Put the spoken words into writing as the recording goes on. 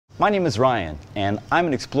My name is Ryan, and I'm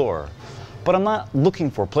an explorer, but I'm not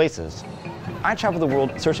looking for places. I travel the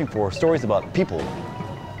world searching for stories about people,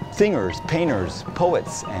 singers, painters,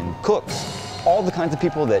 poets, and cooks, all the kinds of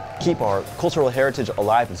people that keep our cultural heritage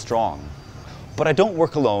alive and strong. But I don't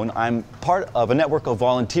work alone. I'm part of a network of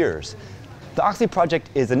volunteers. The Oxley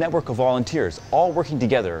Project is a network of volunteers, all working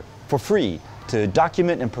together for free to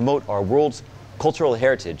document and promote our world's cultural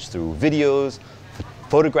heritage through videos,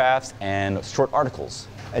 photographs, and short articles.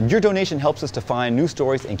 And your donation helps us to find new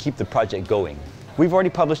stories and keep the project going. We've already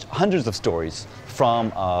published hundreds of stories,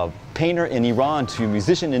 from a painter in Iran to a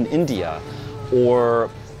musician in India, or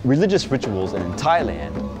religious rituals in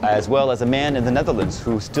Thailand, as well as a man in the Netherlands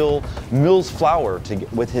who still mills flour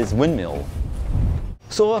with his windmill.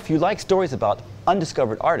 So if you like stories about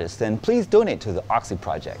undiscovered artists, then please donate to the Oxley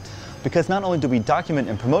Project. Because not only do we document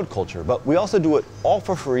and promote culture, but we also do it all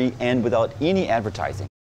for free and without any advertising.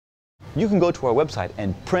 You can go to our website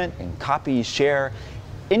and print and copy, share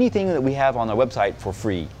anything that we have on our website for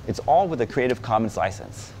free. It's all with a Creative Commons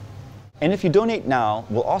license. And if you donate now,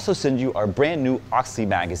 we'll also send you our brand new Oxley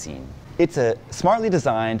magazine. It's a smartly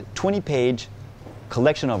designed 20-page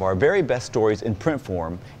collection of our very best stories in print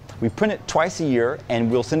form. We print it twice a year,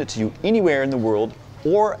 and we'll send it to you anywhere in the world,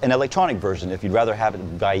 or an electronic version if you'd rather have it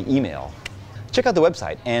via email. Check out the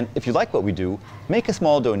website, and if you like what we do, make a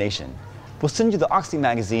small donation. We'll send you the Oxley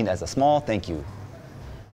magazine as a small thank you.